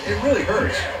convert, it really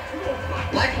hurts.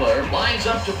 Leckler lines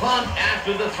up to punt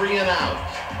after the 3 and out.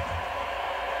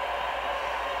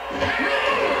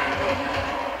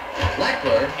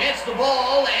 Leckler gets the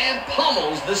ball and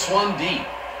pummels this one deep.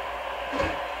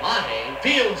 Mahe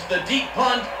fields the deep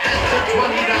punt at the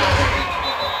 29.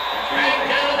 Dragged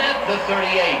down at the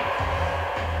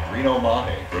 38. Reno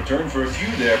Mahe returned for a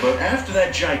few there, but after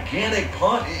that gigantic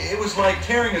punt, it was like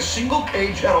tearing a single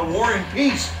page out of War and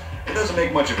Peace. It doesn't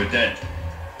make much of a dent.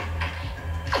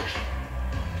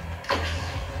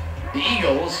 The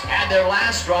Eagles had their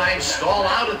last drive stall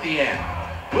out at the end.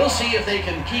 We'll see if they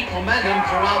can keep momentum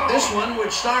throughout this one,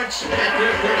 which starts at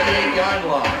their 38-yard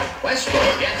line.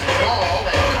 Westbrook gets the ball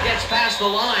and gets past the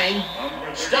line.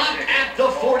 Stopped at the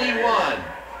 41.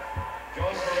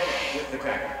 John Varela with the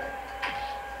tackle.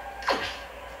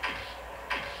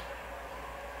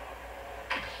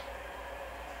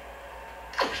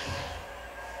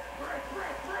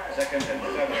 Second and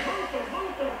 7.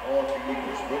 All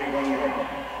teams 41-yard line.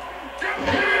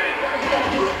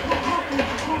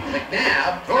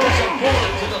 McNabb throws a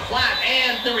bullet to the flat,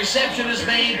 and the reception is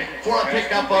made for a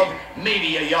pickup of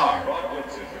maybe a yard. Rod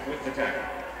Woodson with the tackle.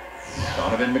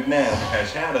 Donovan McNabb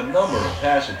has had a number of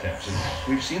pass attempts, and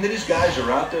we've seen that his guys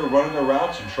are out there running their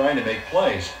routes and trying to make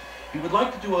plays. He would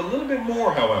like to do a little bit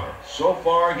more, however. So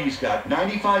far, he's got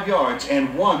 95 yards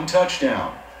and 1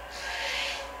 touchdown.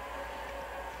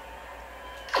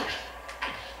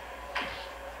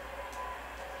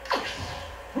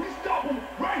 We stop him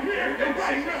right here and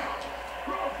right now.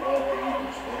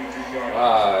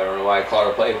 I don't know why I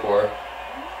called a play for her.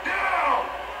 Down.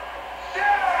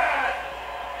 Set.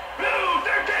 Blue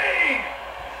 13.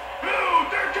 Blue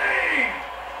 13.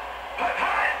 Hut,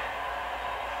 hut.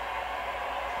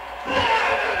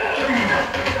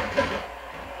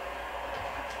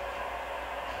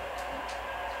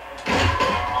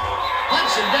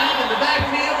 Hunts him down in the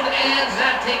backfield, and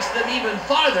that takes them even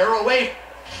farther away.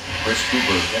 Chris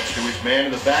Cooper gets to his man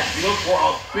in the backfield for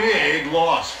a big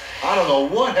loss. I don't know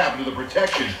what happened to the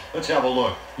protection. Let's have a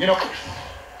look. You know,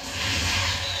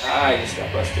 I just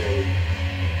got frustrated.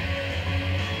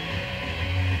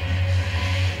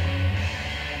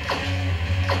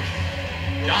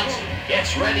 Johnson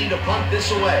gets ready to punt this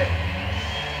away.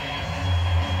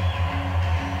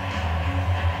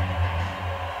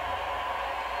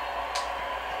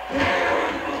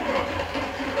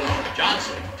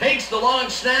 Johnson takes the long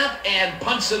snap and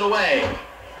punts it away.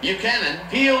 Buchanan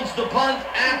fields the punt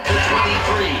at the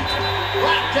 23.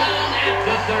 Brought down at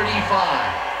the 35.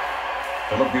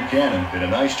 Philip Buchanan did a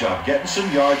nice job getting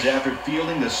some yards after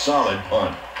fielding the solid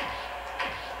punt.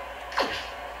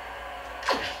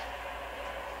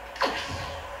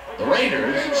 The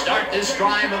Raiders start this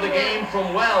drive of the game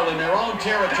from well in their own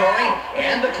territory,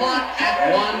 and the clock at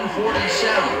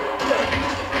 1:47.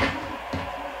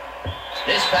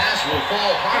 This pass will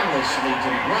fall harmlessly to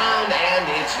the ground, and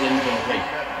it's incomplete.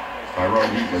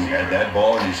 Tyrone Wheatland had that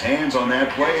ball in his hands on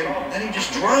that play, and then he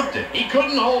just dropped it. He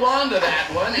couldn't hold on to that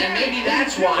one, and maybe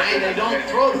that's why they don't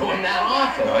throw to him that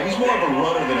often. He's more of a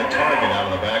runner than a target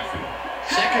out of the backfield.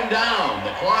 Second down.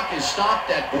 The clock is stopped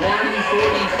at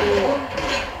 1:44.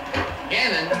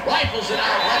 Gannon rifles it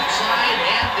out left side,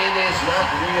 and it is not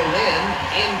reeled in.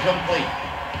 Incomplete.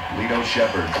 Lito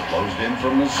Shepard closed in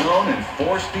from the zone and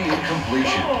forced the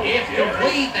incompletion. If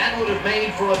complete, that would have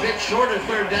made for a bit shorter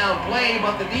third down play,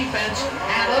 but the defense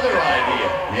had other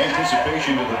ideas. The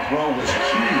anticipation of the throw was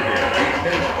key here.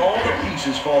 It made all the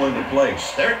pieces fall into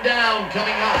place. Third down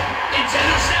coming up. It's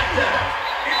intercepted.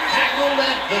 Tackled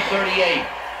at the 38.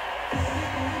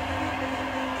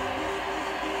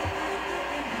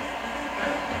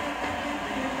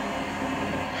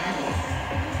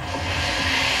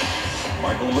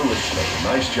 Michael Lewis does a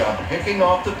nice job picking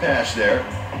off the pass there.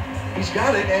 He's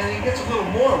got it, and he gets a little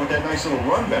more with that nice little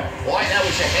run back. Boy, that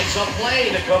was a heads-up play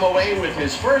to come away with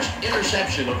his first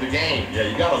interception of the game. Yeah,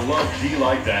 you gotta love D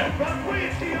like that.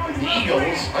 The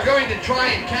Eagles are going to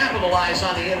try and capitalize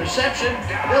on the interception.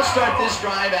 They'll start this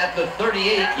drive at the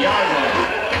 38-yard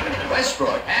line.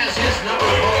 Westbrook has his number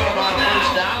 12 on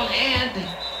first down, and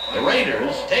the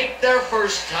Raiders take their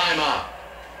first time out.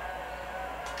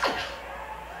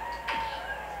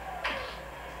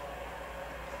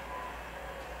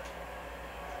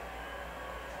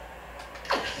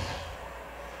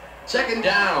 Second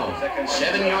down,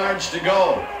 7 yards to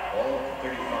go. Ball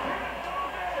 35.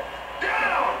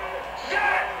 Down.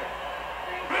 Set.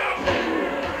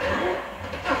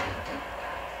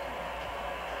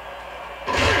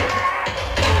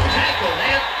 Tackled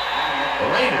it. The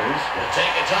Raiders will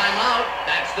take a timeout.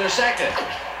 That's their second.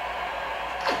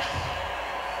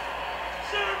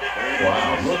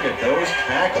 Wow, look at those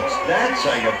tackles. That's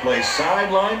how you play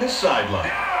sideline to sideline.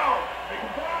 Down.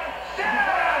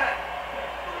 Set.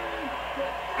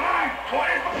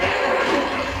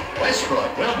 25.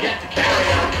 Westbrook will get to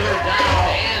carry on third down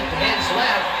and hands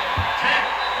left. Tap.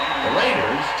 The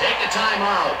Raiders take a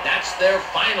timeout. That's their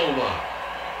final one.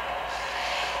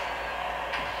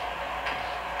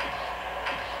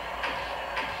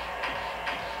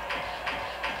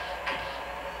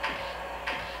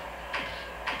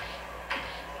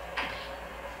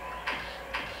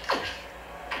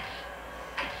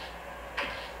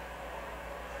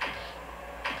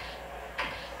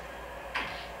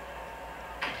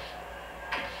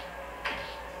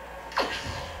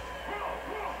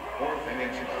 Fourth and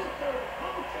inches.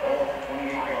 Ball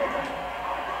 28-yard line.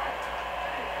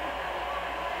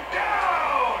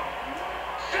 Down.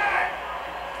 Set.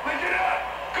 Lift it up.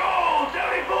 Goal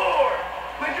 74.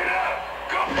 Lift it up.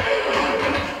 Go.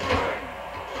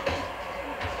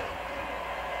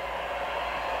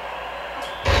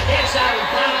 Gets out of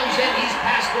bounds, and he's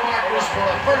past the markers for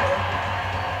a first.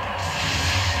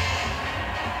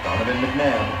 Donovan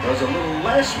McNabb does a little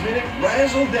last-minute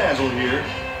razzle-dazzle here.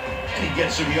 and he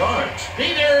gets some yards.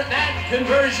 Peter, that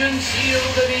conversion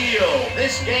sealed the deal.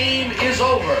 This game is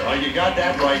over. You got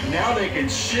that right. Now they can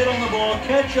sit on the ball,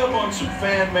 catch up on some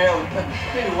fan mail, and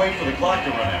maybe wait for the clock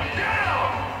to run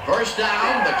out. First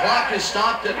down, the clock is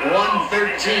stopped at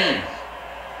 1:13.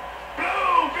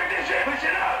 Blue, 56, push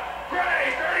it up.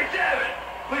 Gray, 37.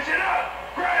 Push it up.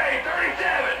 Gray,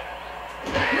 37.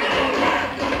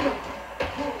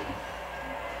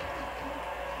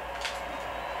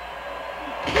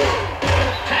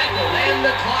 Tackled, and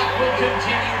the clock will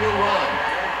continue to run.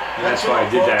 That's why I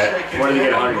did that. Wanted to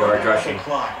get 100 yards rushing.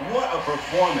 What a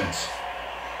performance.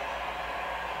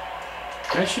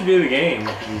 That should be the game.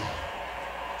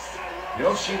 You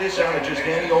don't see this out of just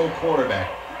any old quarterback.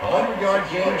 100-yard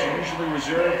games are usually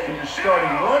reserved for your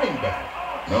starting running back.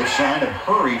 No sign of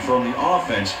hurry from the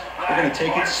offense. They're going to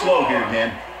take it slow here,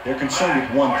 Dan. They're concerned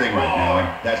with one thing right now, and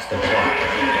that's the clock.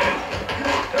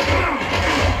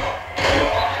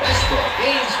 Westbrook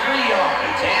gains 3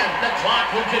 yards, and the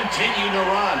clock will continue to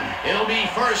run. It'll be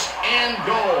first and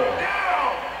goal.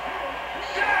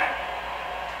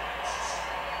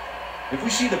 If we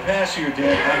see the pass here,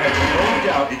 Dan, I have no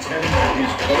doubt it's heading to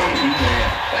his go-to man.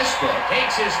 Westbrook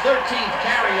takes his 13th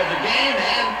carry of the game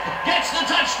and gets the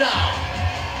touchdown.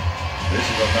 This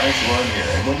is a nice run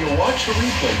here. And when you watch the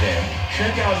replay, Dan,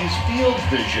 check out his field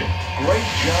vision. Great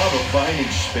job of finding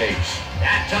space.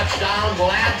 That touchdown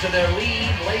will add to their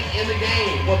lead late in the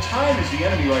game. Well, time is the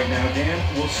enemy right now, Dan.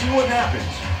 We'll see what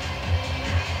happens.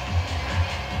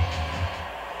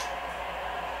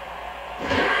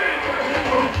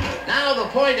 Now the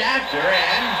point after,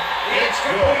 and it's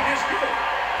good.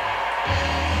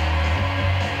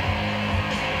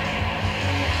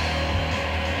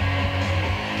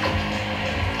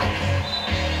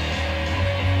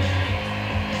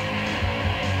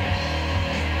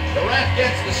 The ref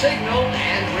gets the signal,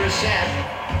 and we're set.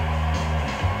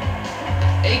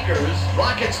 Akers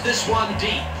rockets this one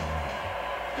deep.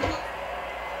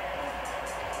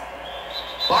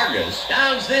 Vargas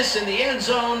downs this in the end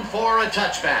zone for a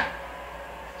touchback.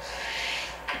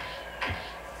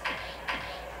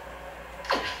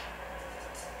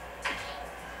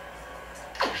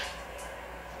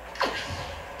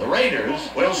 The Raiders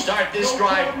will start this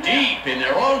drive deep in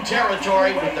their own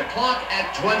territory with the clock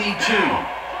at 22.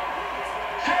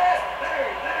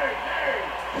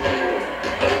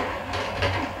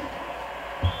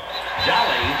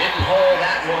 Jolly didn't hold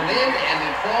that one in, and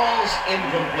it falls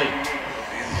incomplete.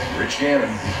 Rich Gannon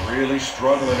is really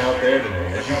struggling out there today.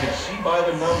 As you can see by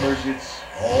the numbers, it's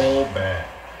all bad.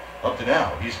 Up to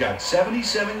now, he's got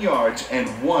 77 yards and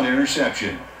 1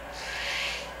 interception.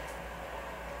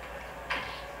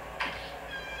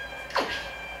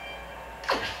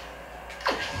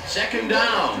 Second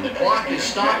down. The clock is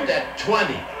stopped at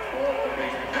 20.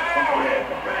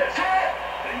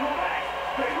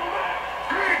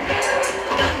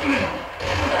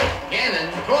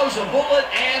 Gannon throws a bullet,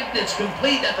 and it's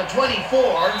complete at the 24.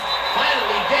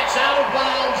 Finally gets out of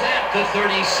bounds at the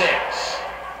 36.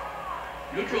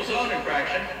 Neutral zone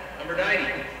infraction, number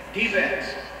 90,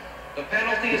 defense. The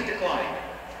penalty is declined.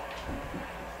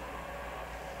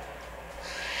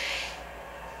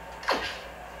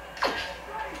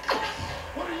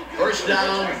 First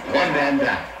down, 1 man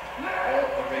back.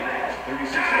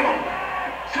 36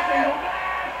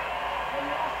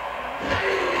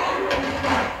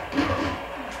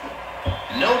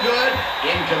 No good,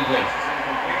 incomplete.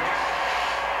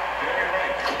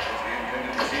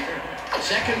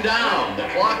 Second down, the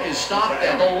clock is stopped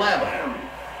at 11.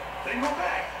 They go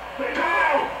back.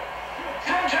 Go!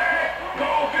 Check!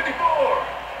 Go 54!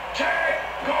 Check!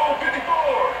 Go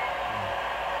 54!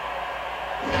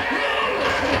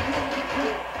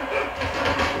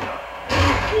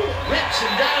 Rips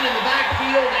him down in the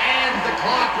backfield, and the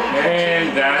clock will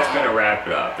continue. And that's going to wrap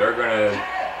it up. They're going to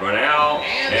run out,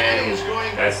 And that is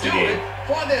going that's to the do game. it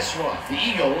for this one. The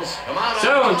Eagles come out on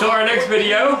So, top until our next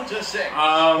video, 14-6.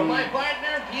 For my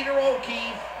partner, Peter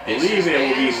O'Keefe, I believe it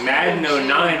will be Madden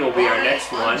 09 will be our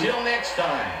next one. Until next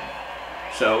time.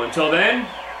 So until then,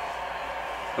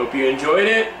 hope you enjoyed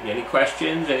it. Any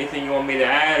questions, anything you want me to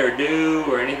add or do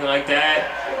or anything like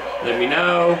that, let me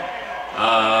know.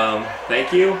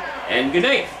 Thank you and good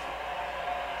night.